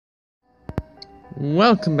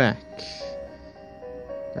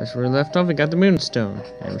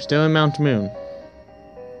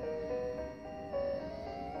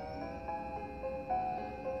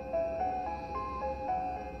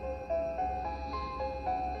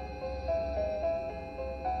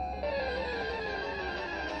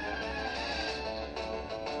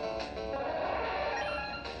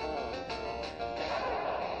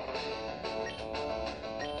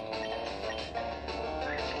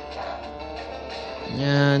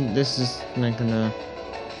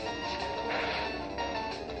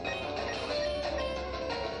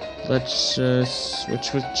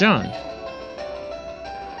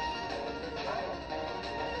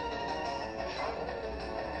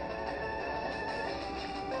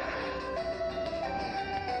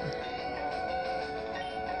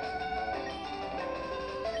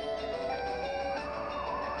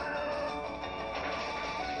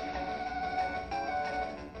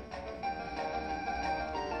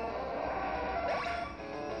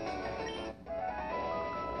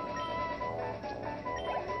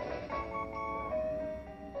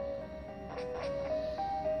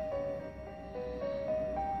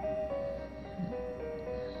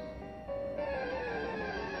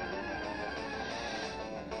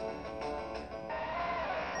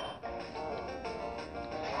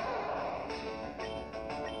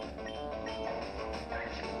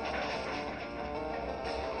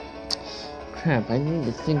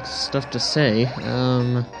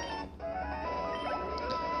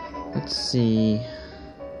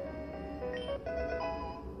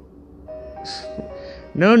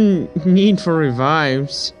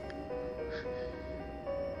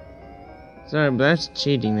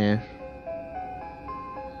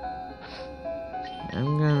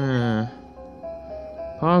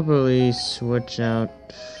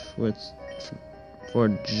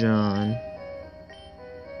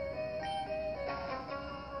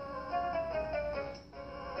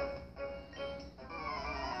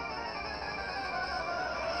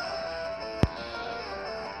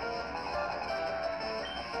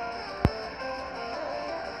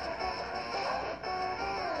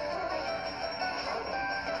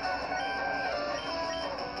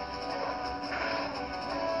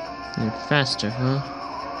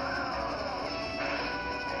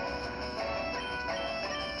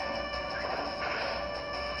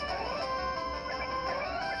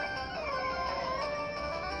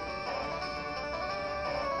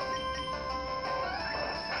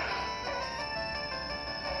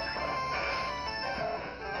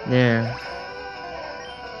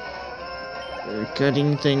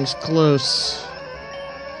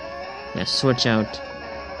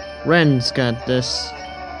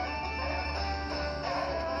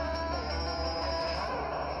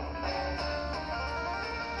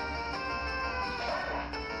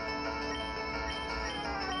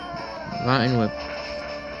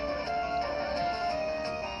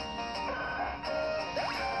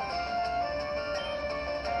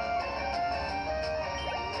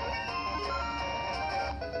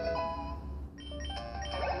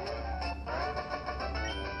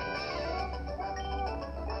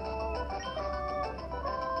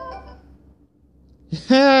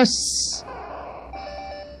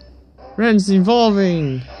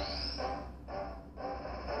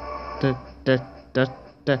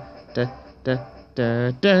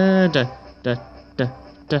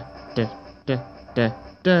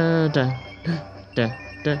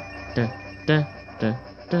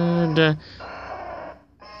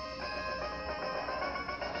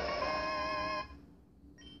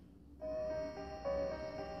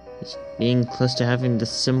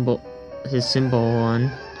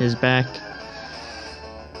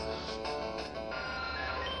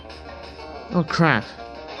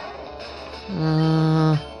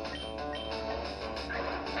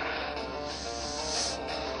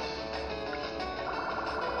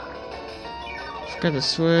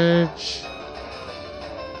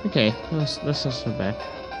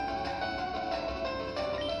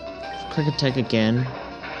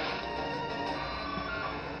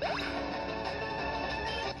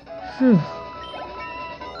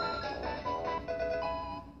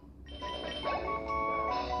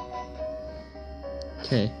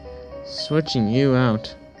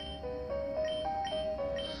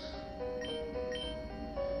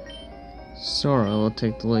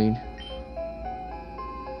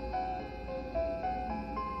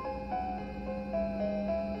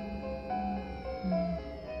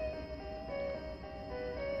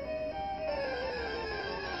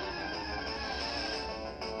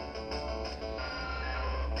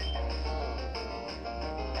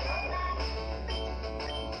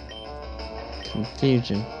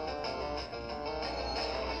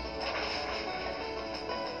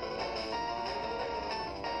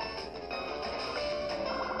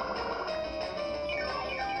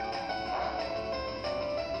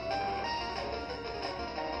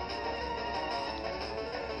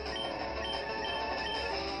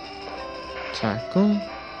Tackle.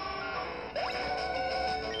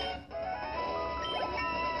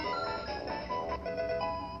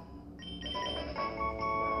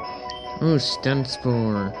 Ooh, Stun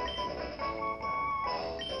Spore.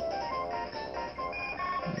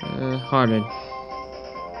 Hearted.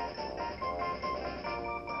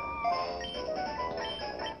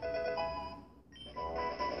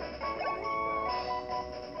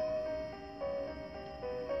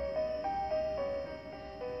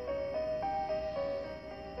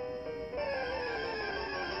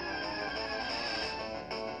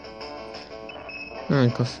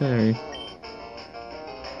 Uncle Fairy.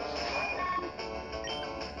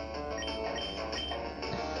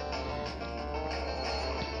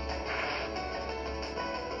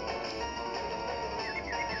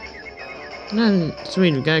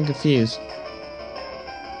 Sweet, we got confused.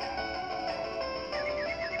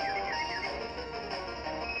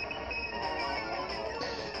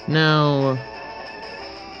 Now,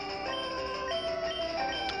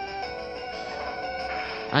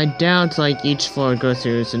 I doubt like each floor goes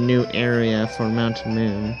through is a new area for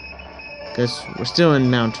Mt.Moon, because we're still in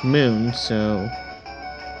Mt.Moon, so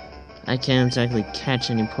I can't exactly catch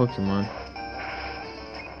any Pokemon.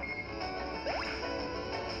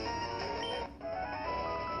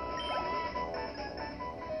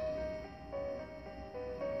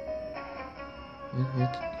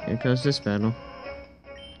 Here goes this battle.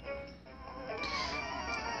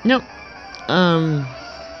 Nope.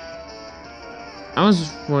 I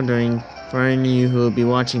was wondering, for any of you who will be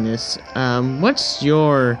watching this, what's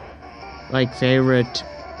your, like, favorite,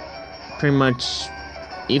 pretty much,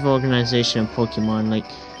 evil organization of Pokemon? Like,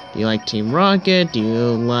 do you like Team Rocket? Do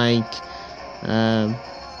you like,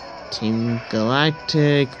 Team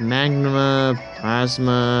Galactic, Magma,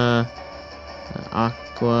 Plasma,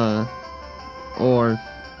 Aqua, or,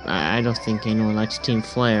 I don't think anyone likes Team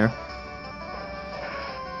Flare.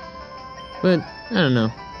 But, I don't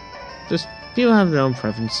know. Just, people have their own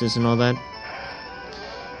preferences and all that.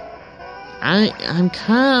 I'm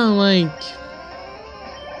kinda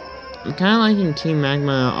liking Team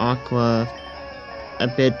Magma Aqua a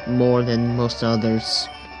bit more than most others.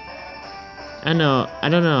 I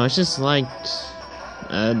don't know, it's just liked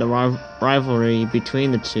the rivalry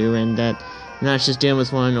between the two, and that you're not just dealing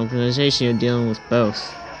with one organization, you're dealing with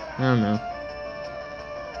both. I don't know.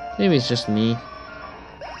 Maybe it's just me.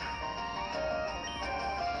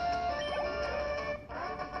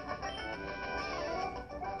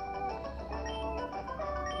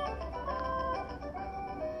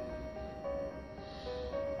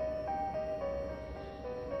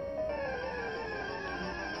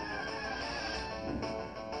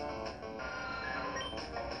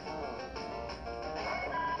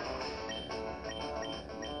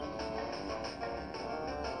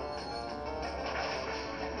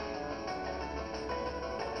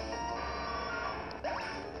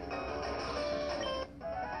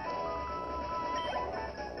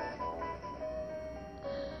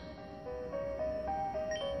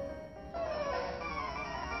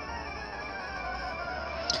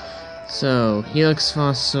 So, Helix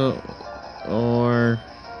Fossil, or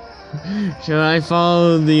should I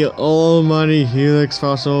follow the almighty Helix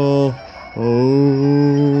Fossil?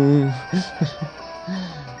 Oh.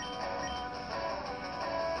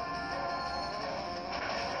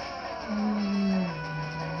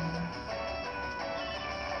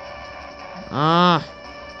 Ah.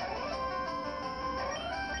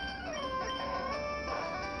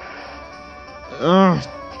 Ugh.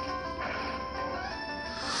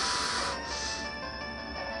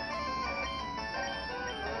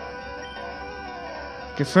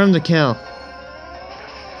 Confirm the kill.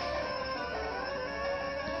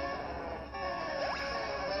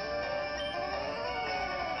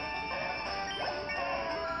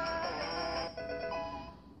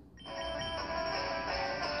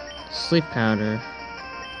 Sleep powder.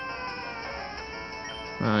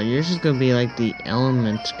 Wow, yours is gonna be like the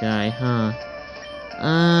element guy, huh?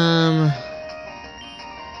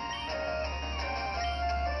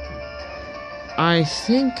 I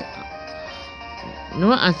think. You know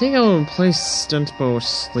what? I think I will replace Stuntbo with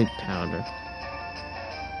Sleep Powder.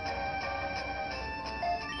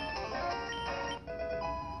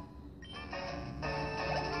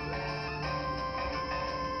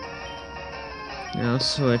 Now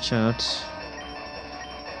switch out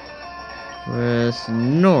with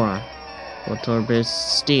Nora.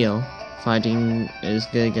 Water-based Steel. Fighting is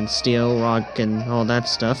good against Steel, Rock, and all that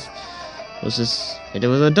stuff. Let's just hit it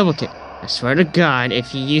with a double kick. I swear to God,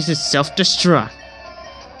 if he uses self-destruct.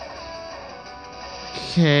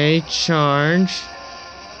 Okay, charge.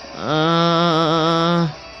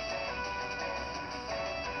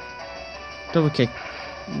 Double kick.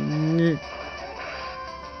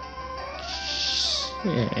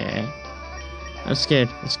 Shit. I'm scared.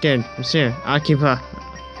 I'm scared. I'm scared. Akiba.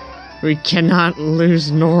 We cannot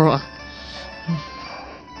lose Nora.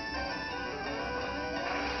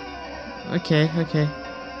 Okay, okay.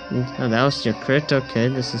 Oh, that was your crit. Okay,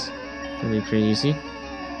 this is gonna be pretty easy.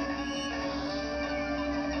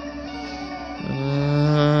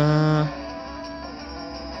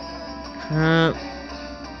 Crap.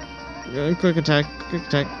 Quick attack. Quick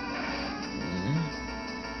attack.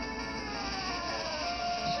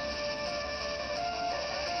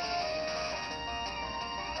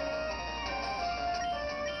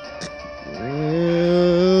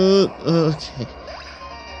 Okay.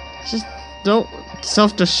 Just don't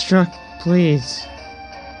self-destruct, please.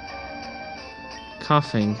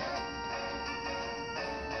 Coughing.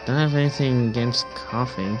 Don't have anything against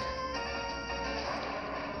coughing.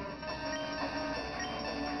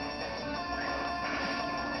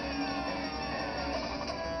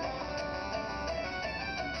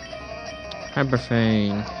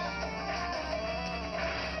 Hyperfang.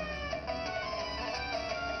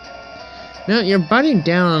 No, you're biting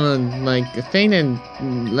down on like a thing that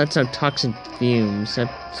lets out toxic fumes.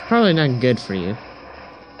 That's probably not good for you.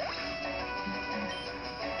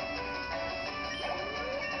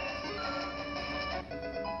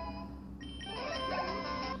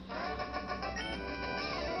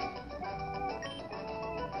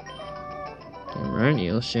 Damn right,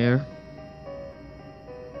 you'll share.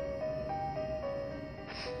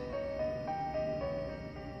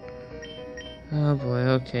 Oh boy,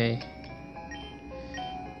 okay.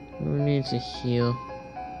 Who needs to heal?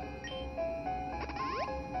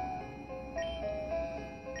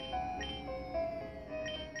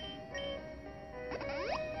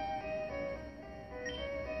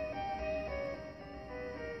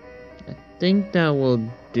 I think that will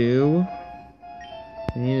do.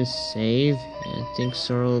 I need to save, and I think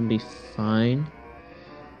Sora will be fine.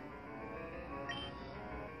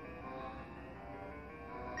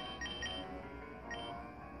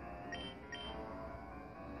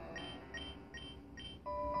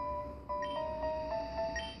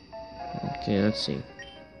 Okay, let's see.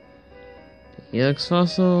 The Helix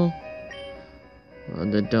Fossil or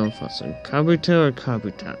the Dome Fossil? Kabuto or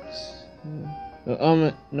Kabutops?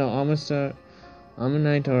 No,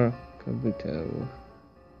 Ammonite or Kabuto?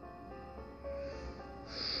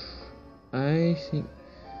 I think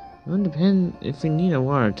it would depend if we need a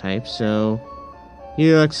water type, so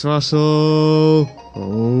Helix Fossil!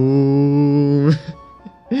 Oh!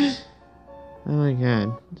 Oh my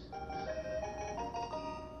god.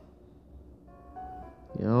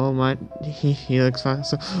 Oh my, Helix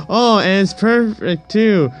Fossil. Oh, and it's perfect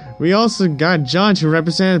too. We also got John to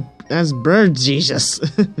represent as Bird Jesus.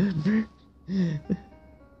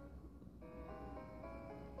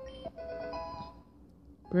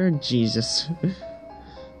 Bird Jesus.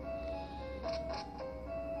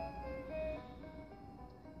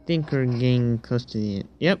 Think we're getting close to the end.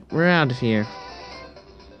 Yep, we're out of here.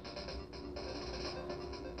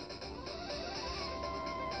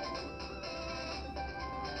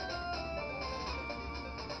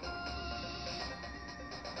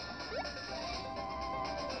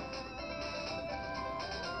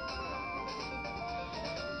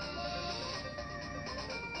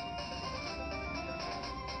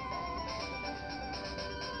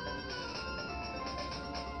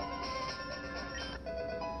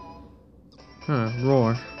 Huh,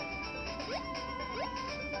 roar.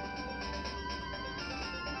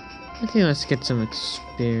 I think let's get some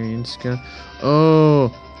experience go.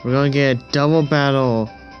 Oh, we're gonna get a double battle.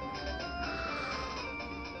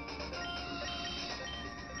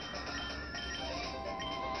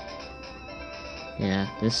 Yeah,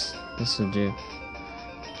 this will do.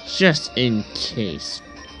 Just in case.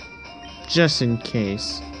 Just in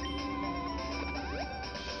case.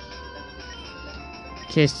 In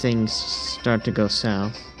case things start to go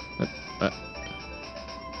south.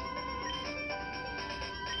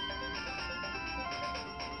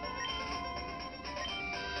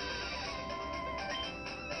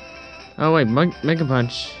 Oh wait, Mega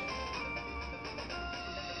Punch.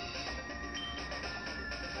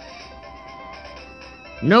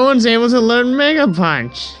 No one's able to learn Mega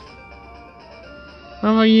Punch.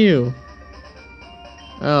 How about you?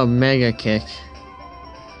 Oh, Mega Kick.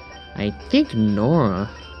 I think Nora.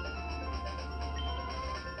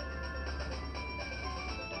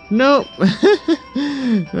 Nope.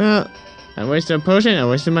 Well, I wasted a potion. I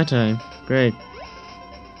wasted my time. Great.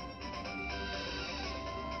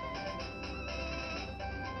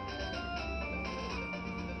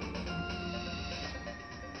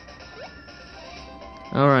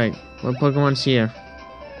 Alright, What Pokemon's here?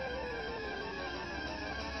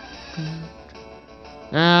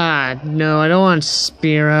 Ah, no, I don't want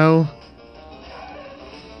Spearow.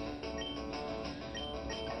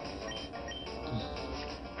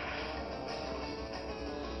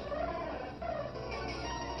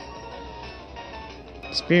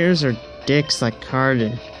 Spears are dicks like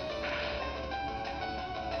Cardin.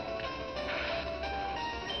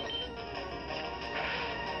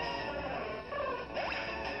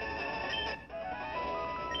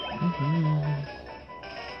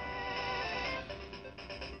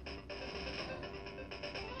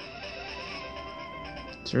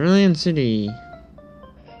 Cerulean City.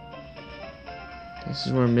 This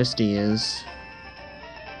is where Misty is.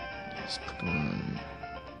 Yes, Pokemon.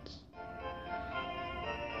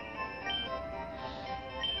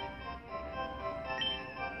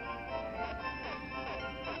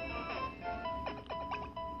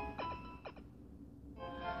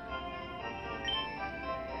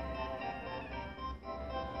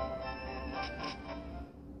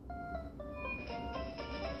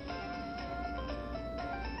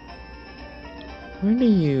 Where do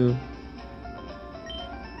you...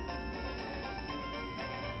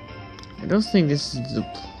 I don't think this is the...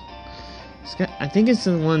 I think it's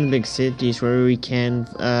in one of the big cities where we can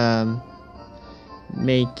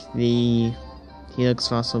make the Helix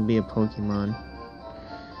Fossil be a Pokemon.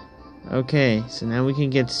 Okay, so now we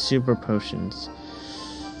can get super potions.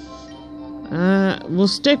 We'll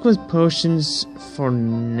stick with potions for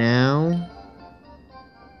now.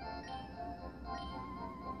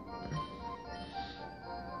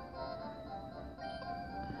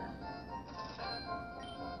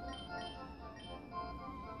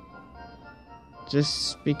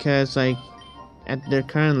 Just because, like, at their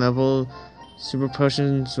current level, super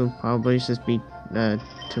potions will probably just be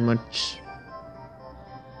too much.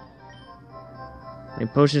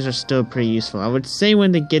 Like, potions are still pretty useful. I would say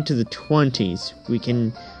when they get to the 20s, we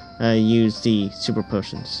can use the super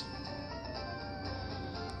potions.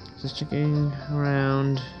 Just checking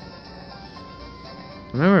around.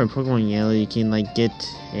 Remember in Pokemon Yellow, you can, like, get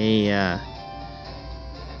a,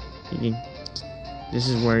 this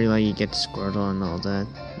is where like you get Squirtle and all that.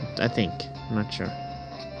 I think. I'm not sure.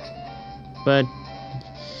 But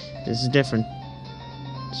this is different.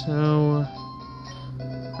 So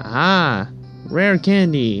rare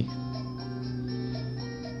candy.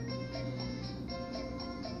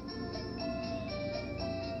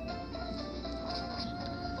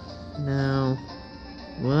 Now,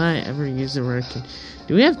 will I ever use the rare candy?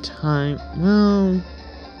 Do we have time? Well,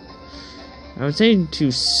 I would say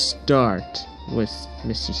to start with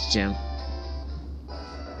Misty's gem.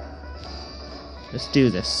 Let's do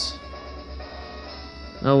this.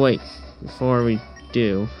 Oh wait, before we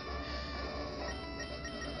do,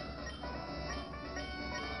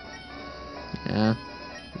 yeah,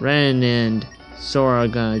 Ren and Sora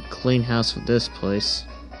gonna clean house with this place.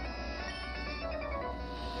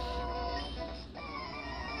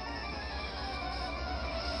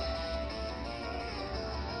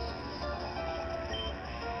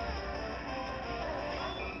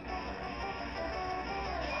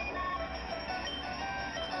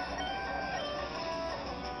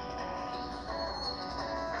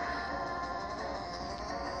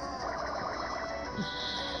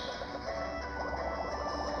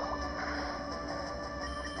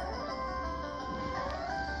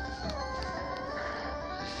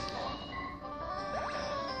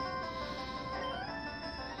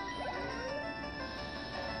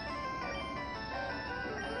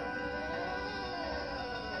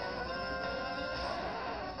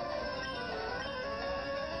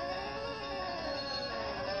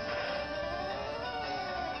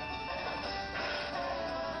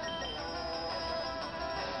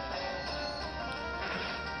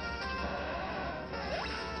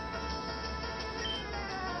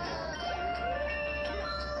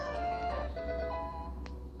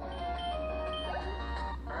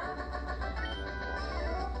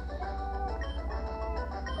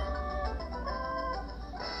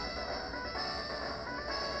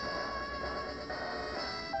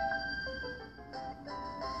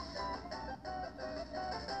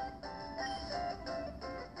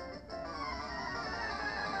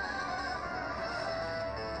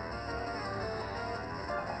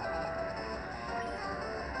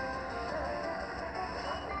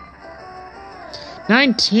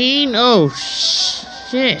 $19? Oh,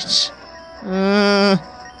 shit.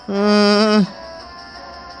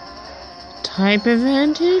 Type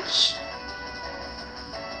advantage?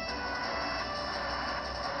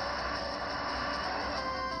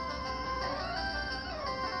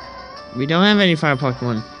 We don't have any fire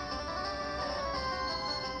Pokemon.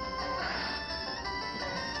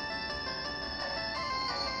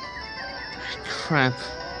 crap.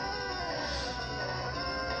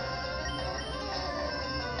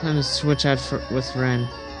 Time to switch out with Ren.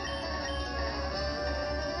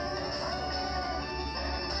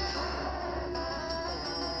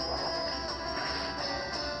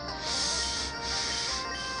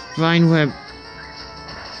 Vine Web.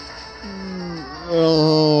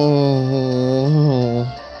 Oh.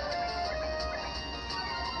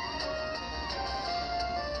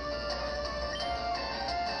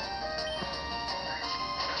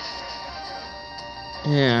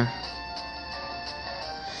 Yeah.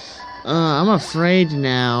 I'm afraid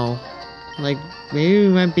now. Like, maybe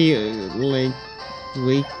we might be, like,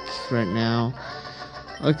 weak right now.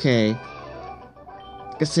 Okay.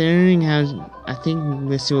 Considering how, I think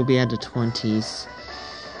Misty will be at the 20s.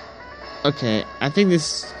 Okay, I think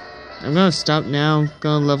this, I'm gonna stop now,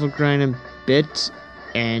 gonna level grind a bit,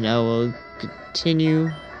 and I will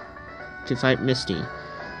continue to fight Misty.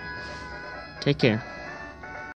 Take care.